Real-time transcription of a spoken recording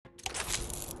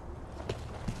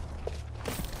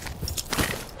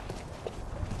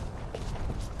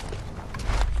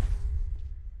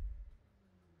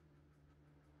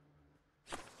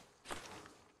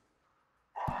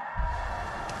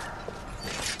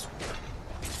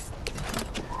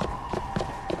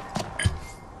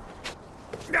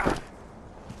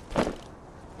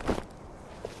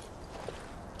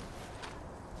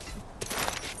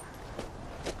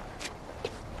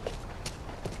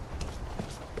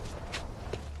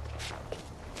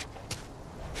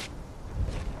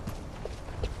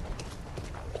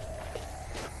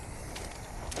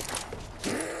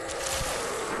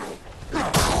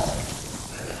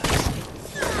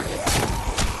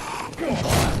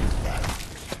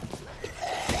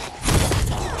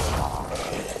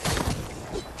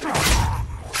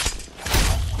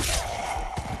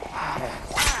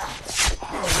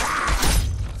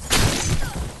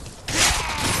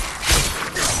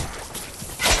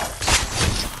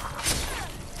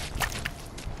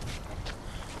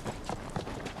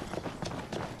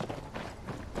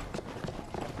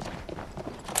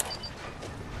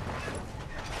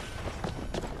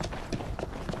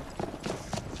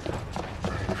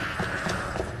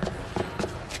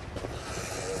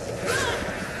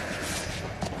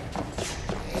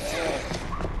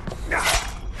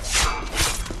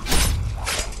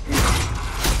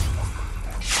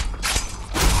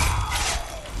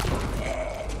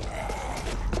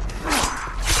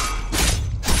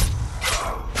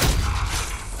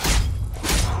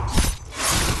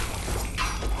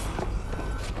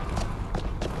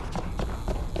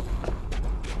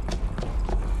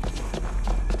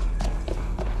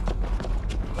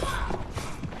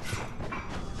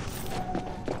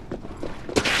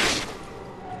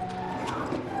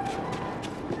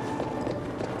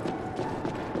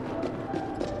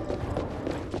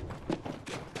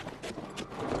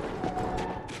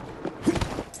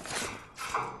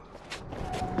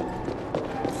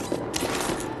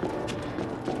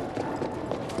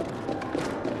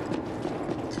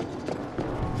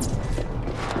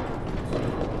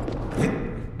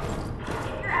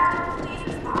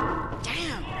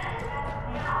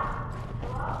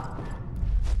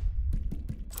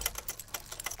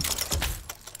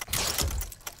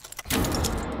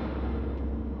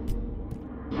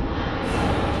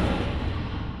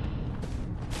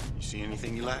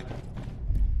Anything you like?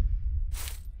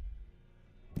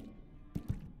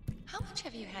 How much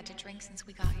have you had to drink since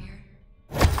we got here?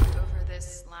 Over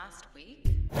this last week?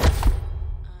 I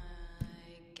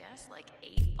guess like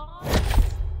 8 bottles?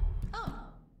 Oh,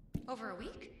 over a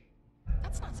week?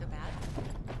 That's not so bad.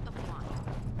 Of wine.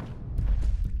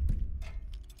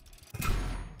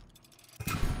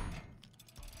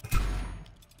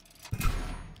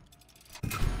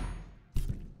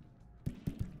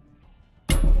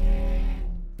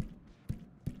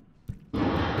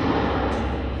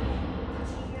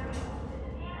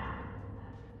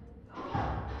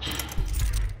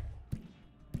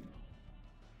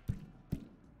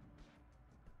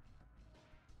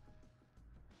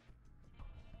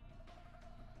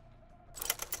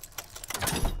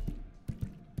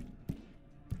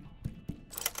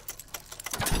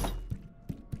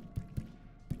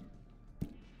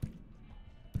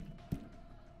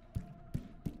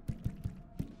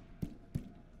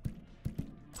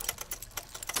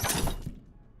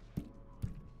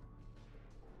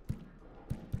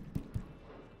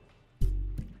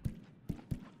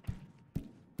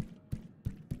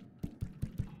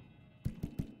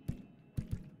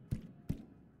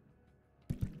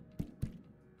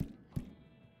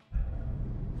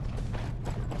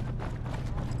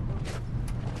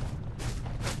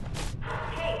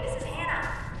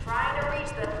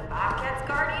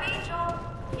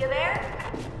 You there?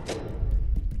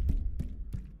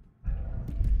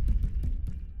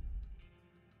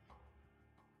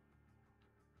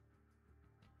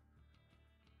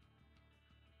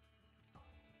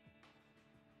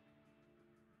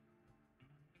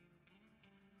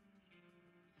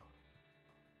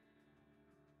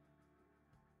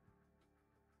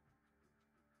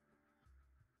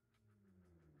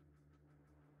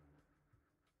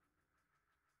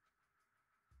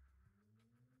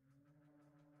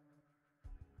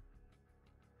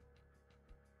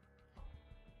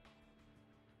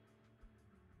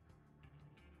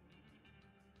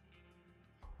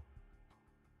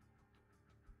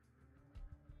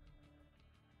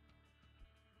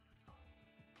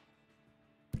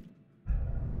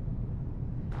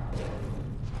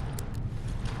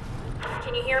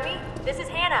 Can you hear me? This is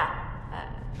Hannah.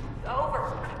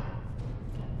 Over.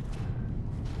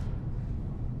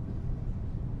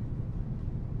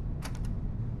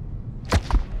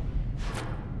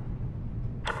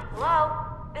 Hello?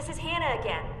 This is Hannah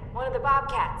again, one of the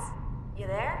Bobcats. You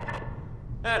there?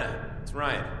 Hannah, it's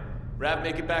Ryan. Rav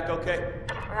make it back okay?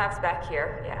 Rav's back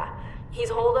here, yeah. He's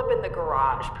holed up in the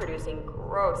garage, producing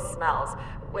gross smells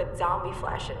with zombie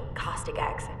flesh and caustic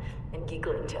eggs, and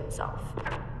giggling to himself.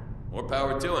 More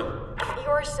power to him. You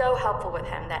were so helpful with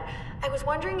him that I was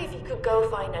wondering if you could go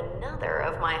find another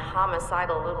of my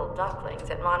homicidal little ducklings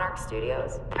at Monarch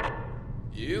Studios.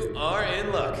 You are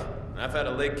in luck. I've had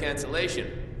a late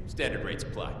cancellation. Standard rates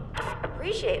apply.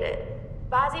 Appreciate it.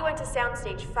 Bozzy went to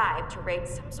Soundstage 5 to raid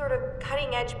some sort of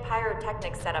cutting-edge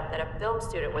pyrotechnic setup that a film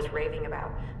student was raving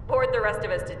about. Bored the rest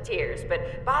of us to tears,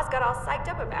 but Boz got all psyched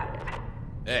up about it.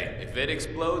 Hey, if it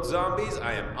explodes zombies,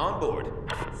 I am on board.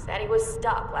 Said he was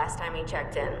stuck last time he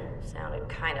checked in. Sounded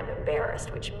kind of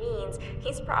embarrassed, which means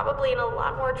he's probably in a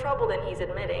lot more trouble than he's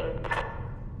admitting.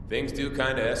 Things do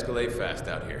kinda escalate fast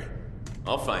out here.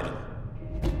 I'll find him.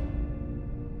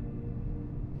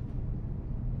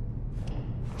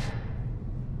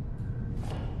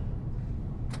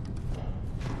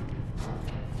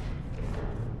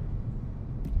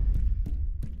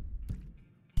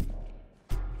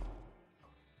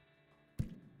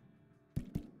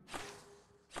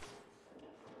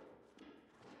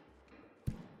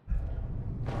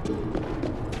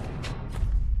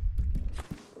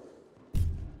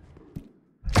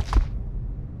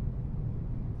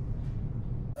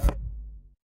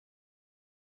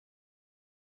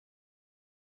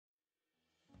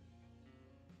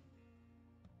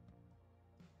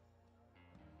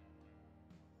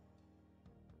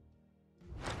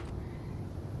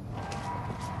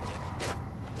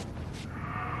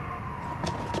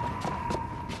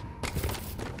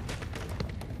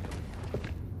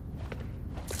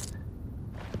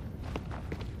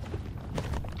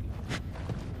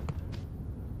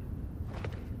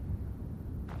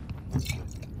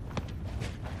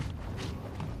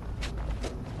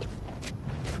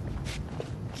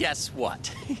 Guess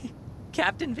what?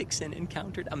 Captain Vixen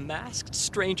encountered a masked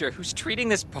stranger who's treating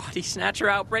this body snatcher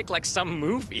outbreak like some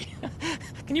movie.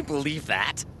 Can you believe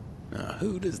that?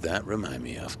 Who does that remind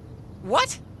me of?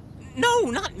 What? No,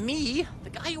 not me. The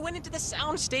guy who went into the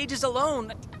sound stages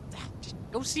alone. Just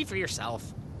go see for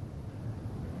yourself.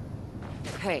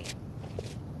 Hey,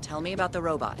 tell me about the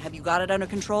robot. Have you got it under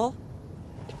control?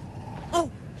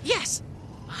 Oh, yes!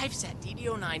 I've set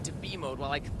DD09 to B mode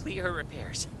while I complete her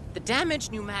repairs. The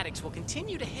damaged pneumatics will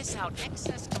continue to hiss out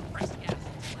excess compressed gas.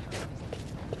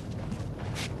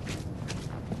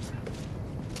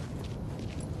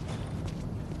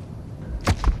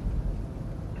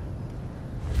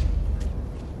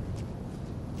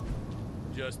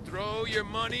 Just throw your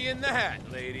money in the hat,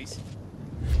 ladies.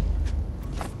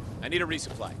 I need a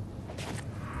resupply.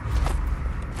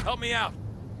 Help me out.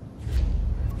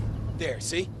 There,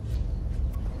 see?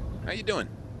 How you doing?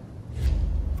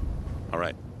 All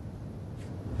right.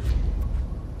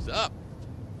 What's up?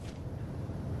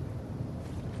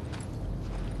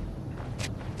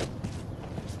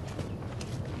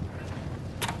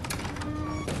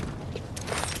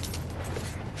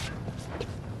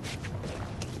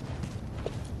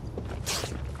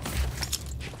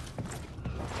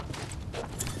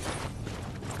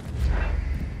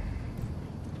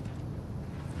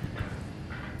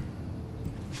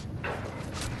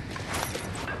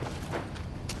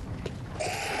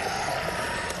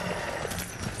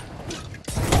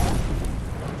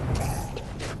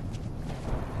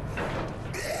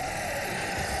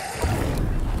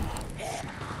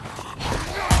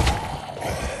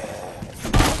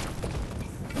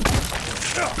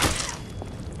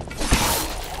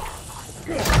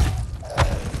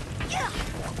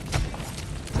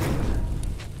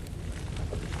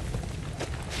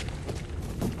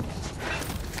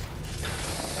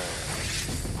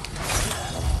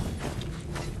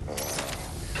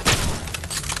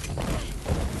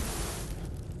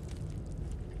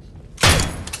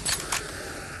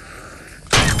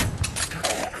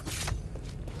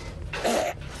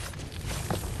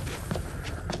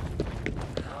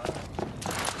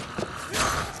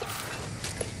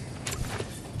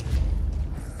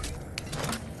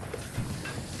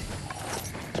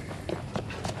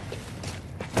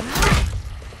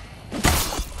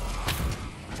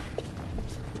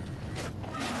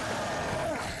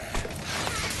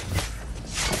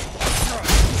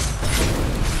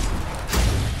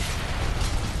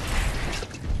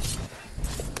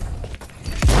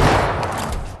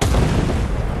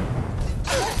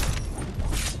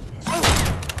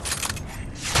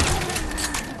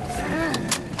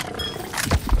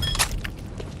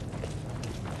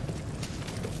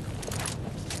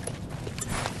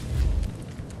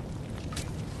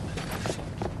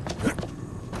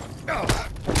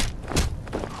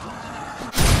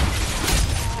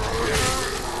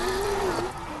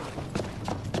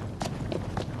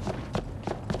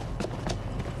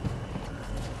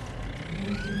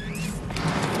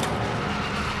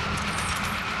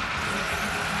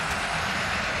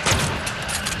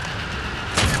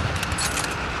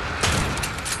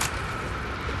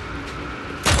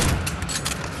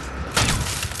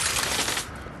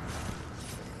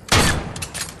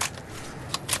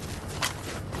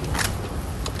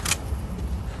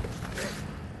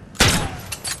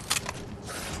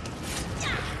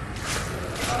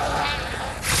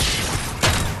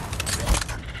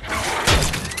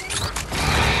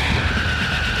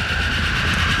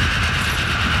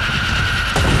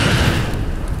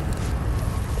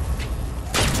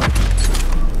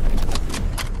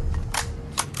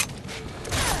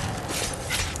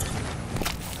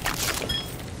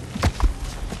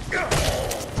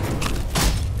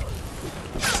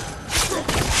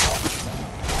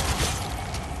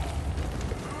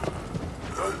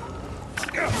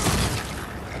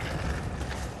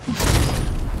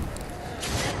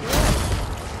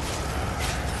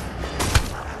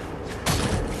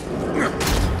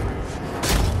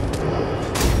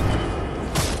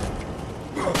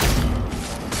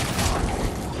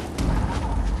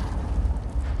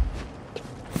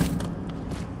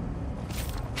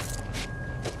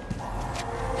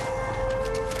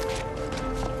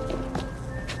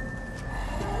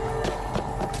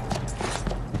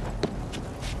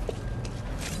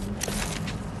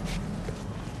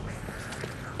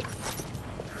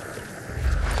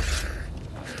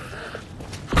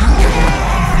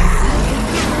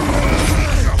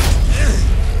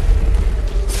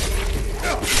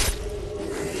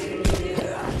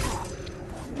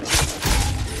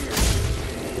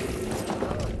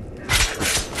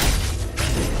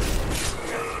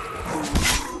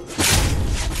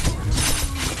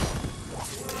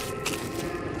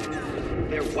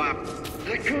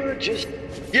 just...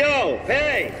 Yo,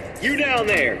 hey, you down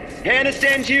there. Hannah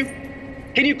sends you?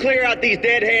 Can you clear out these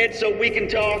deadheads so we can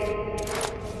talk?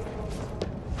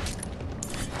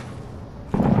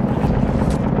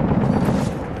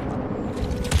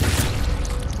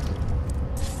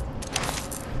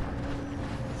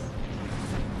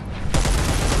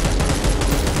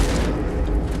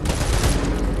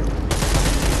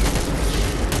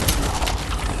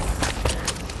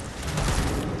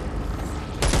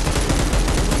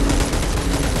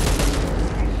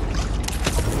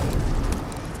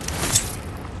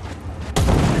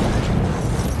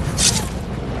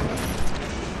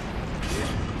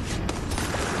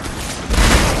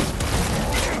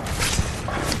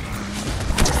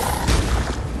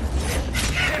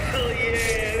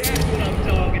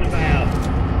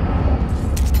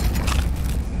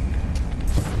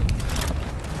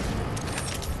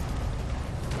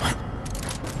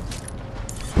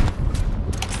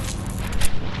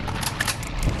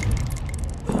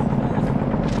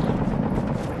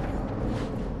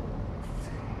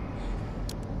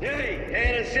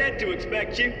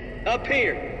 expect you. Up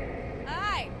here.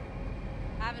 Hi.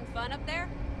 Having fun up there?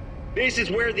 This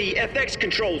is where the FX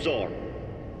controls are.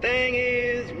 Thing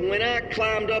is, when I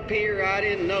climbed up here, I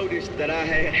didn't notice that I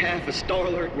had half a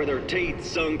Starlert with her teeth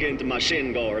sunk into my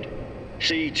shin guard.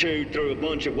 She chewed through a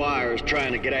bunch of wires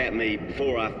trying to get at me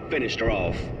before I finished her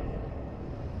off.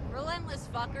 Relentless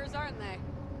fuckers, aren't they?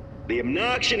 The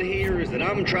obnoxion here is that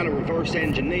I'm trying to reverse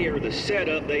engineer the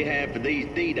setup they have for these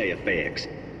D-Day effects.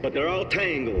 But they're all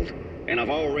tangled, and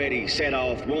I've already set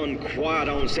off one quiet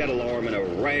onset alarm in a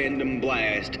random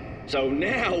blast. So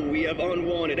now we have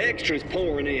unwanted extras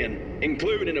pouring in,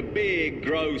 including a big,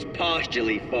 gross,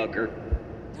 postulate fucker.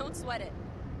 Don't sweat it.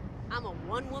 I'm a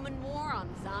one-woman war on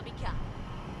zombie kind.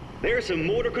 There's some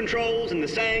mortar controls in the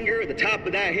Sanger at the top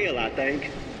of that hill, I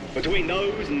think. Between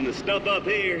those and the stuff up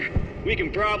here, we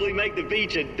can probably make the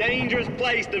beach a dangerous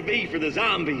place to be for the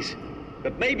zombies.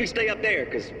 But maybe stay up there,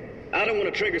 because I don't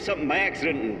want to trigger something by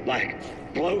accident and,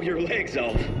 like, blow your legs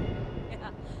off. Yeah.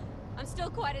 I'm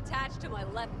still quite attached to my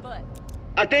left foot.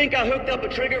 I think I hooked up a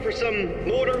trigger for some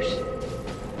mortars.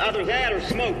 Either that or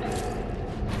smoke.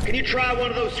 Can you try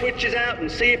one of those switches out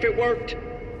and see if it worked?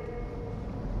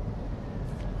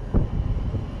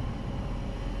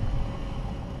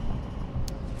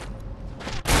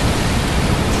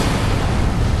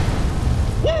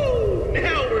 Woo!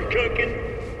 Now we're cooking.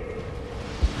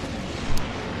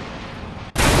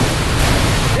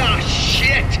 Ah,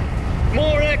 shit!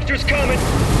 More extras coming.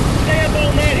 Stay up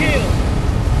on that hill.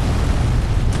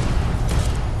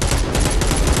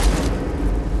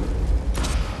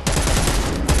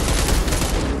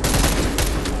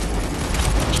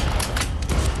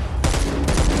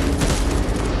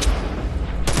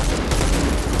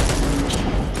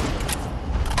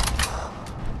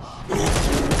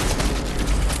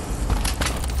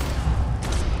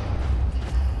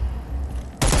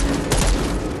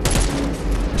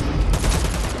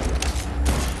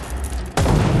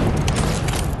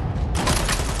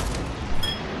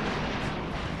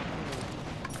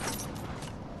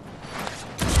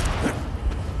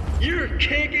 You're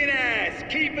kicking ass.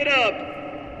 Keep it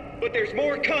up. But there's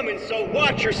more coming, so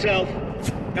watch yourself.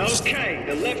 Okay,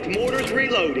 the left mortar's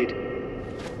reloaded.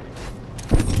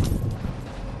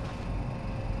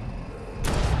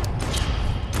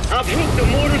 I've hooked the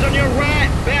mortars on your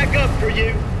right back up for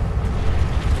you.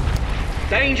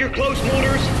 Danger close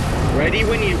mortars, ready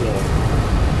when you are.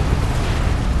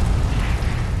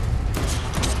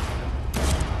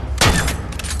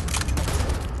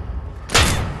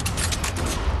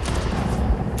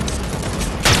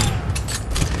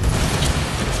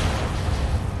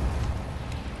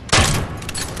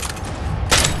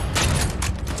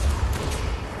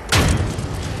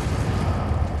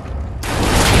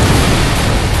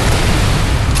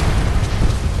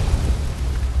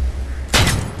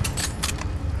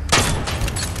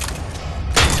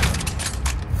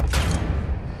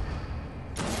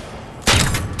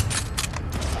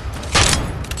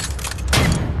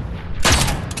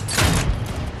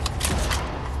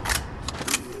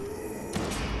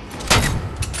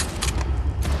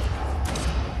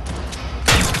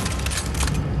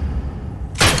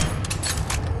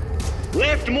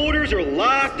 Left mortars are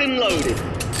locked and loaded.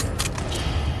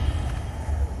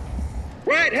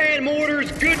 Right-hand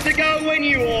mortars good to go when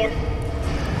you are.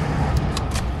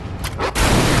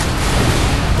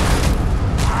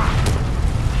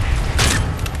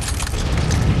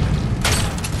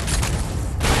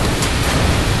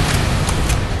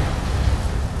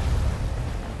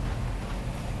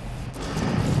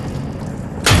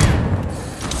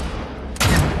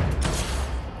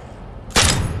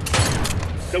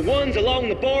 The ones along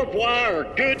the barbed wire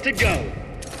are good to go.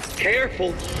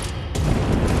 Careful.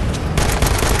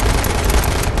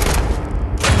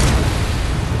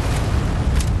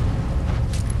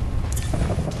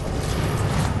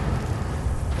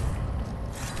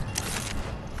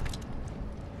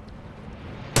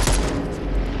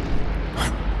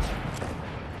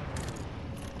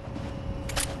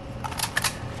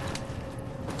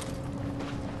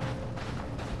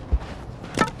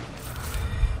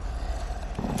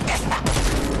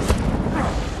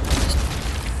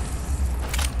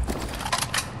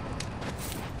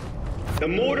 The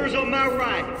mortars on my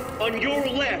right. On your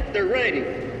left, they're ready.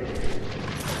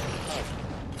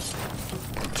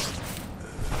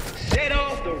 Set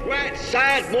off the right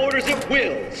side mortars at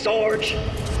will, Sarge.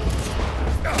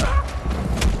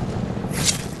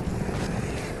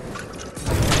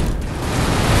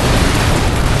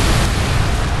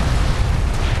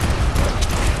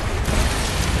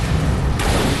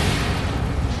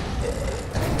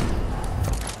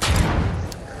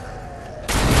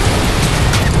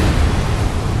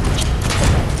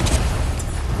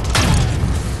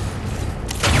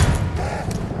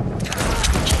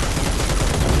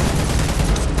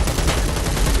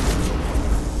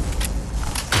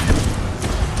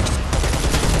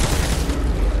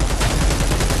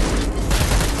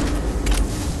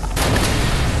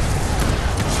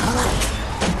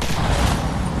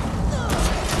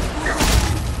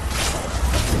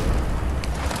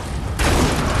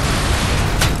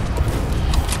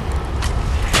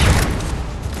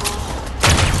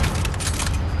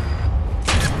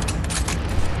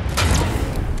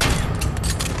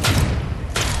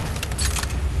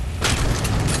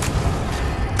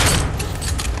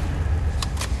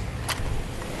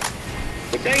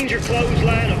 danger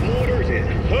clothesline of mortars is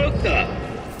hooked up.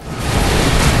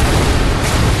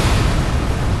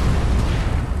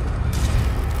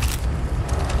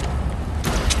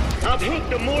 I've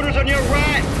hooked the mortars on your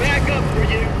right back up for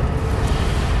you.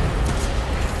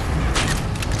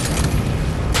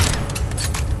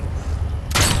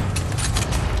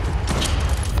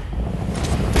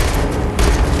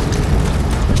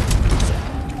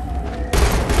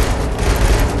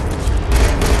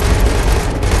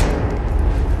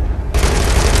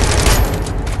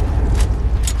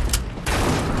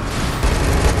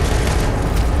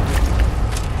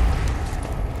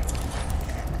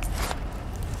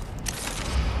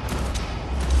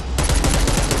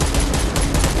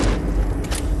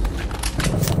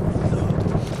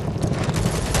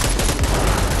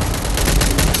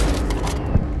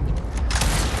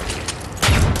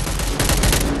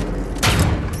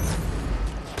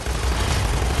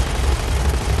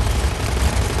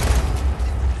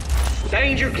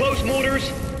 Danger close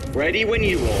mortars, ready when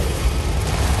you are.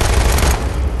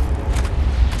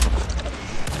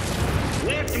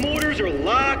 Left mortars are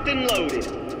locked and loaded.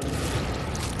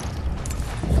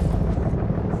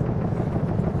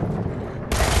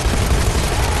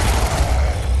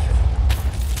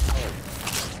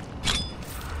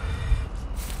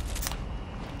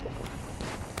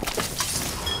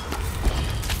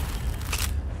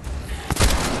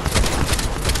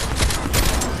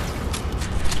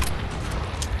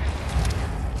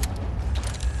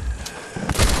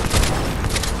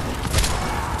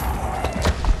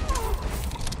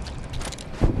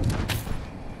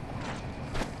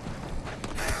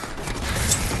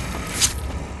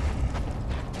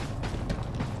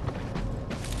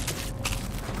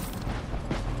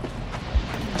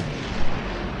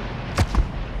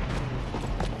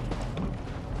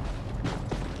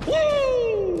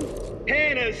 Woo!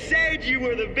 Hannah said you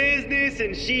were the business,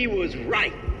 and she was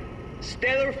right.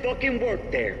 Stellar fucking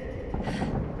work there.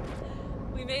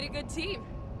 We made a good team.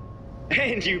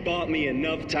 And you bought me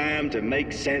enough time to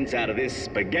make sense out of this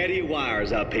spaghetti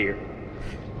wires up here.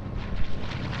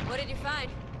 What did you find?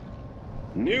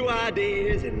 New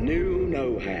ideas and new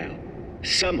know-how.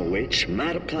 Some of which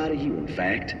might apply to you, in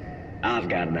fact. I've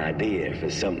got an idea for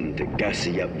something to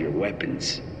gussy up your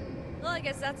weapons. Well, I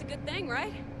guess that's a good thing,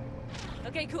 right?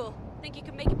 Okay, cool. Think you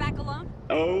can make it back alone?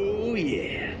 Oh,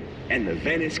 yeah. And the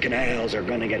Venice canals are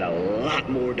gonna get a lot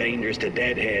more dangerous to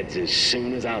deadheads as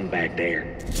soon as I'm back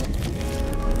there.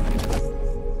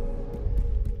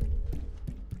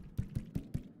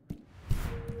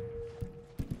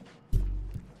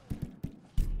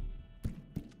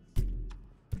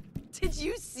 Did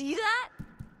you see that?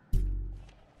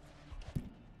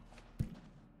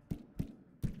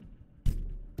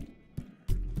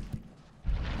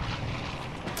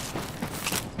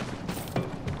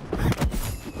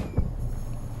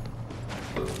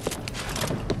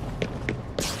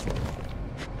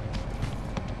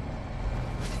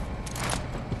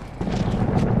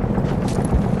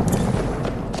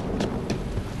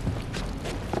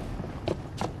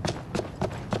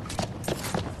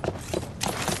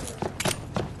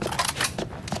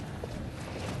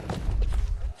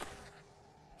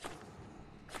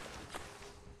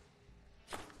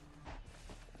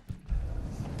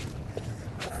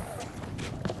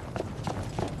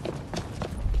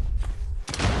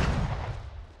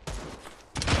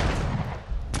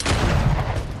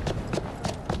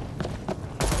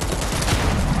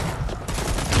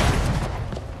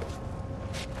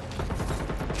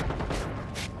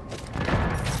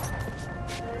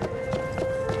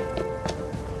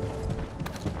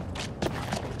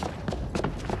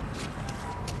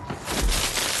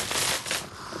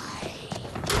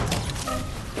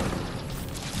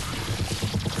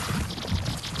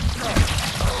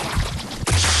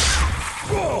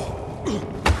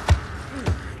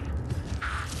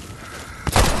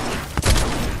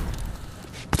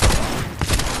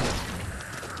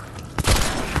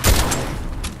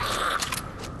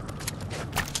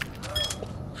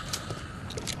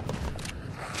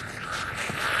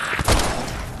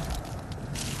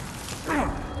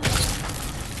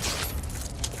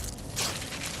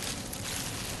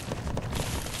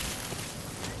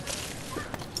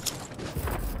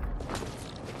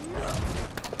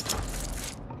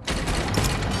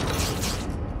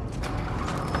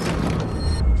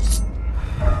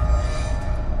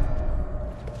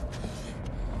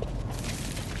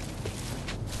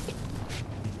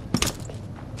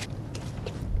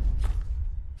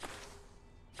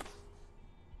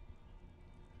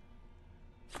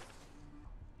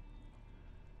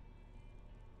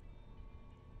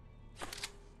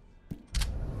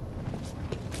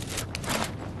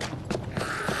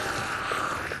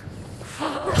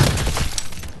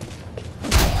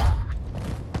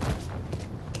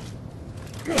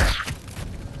 Ugh.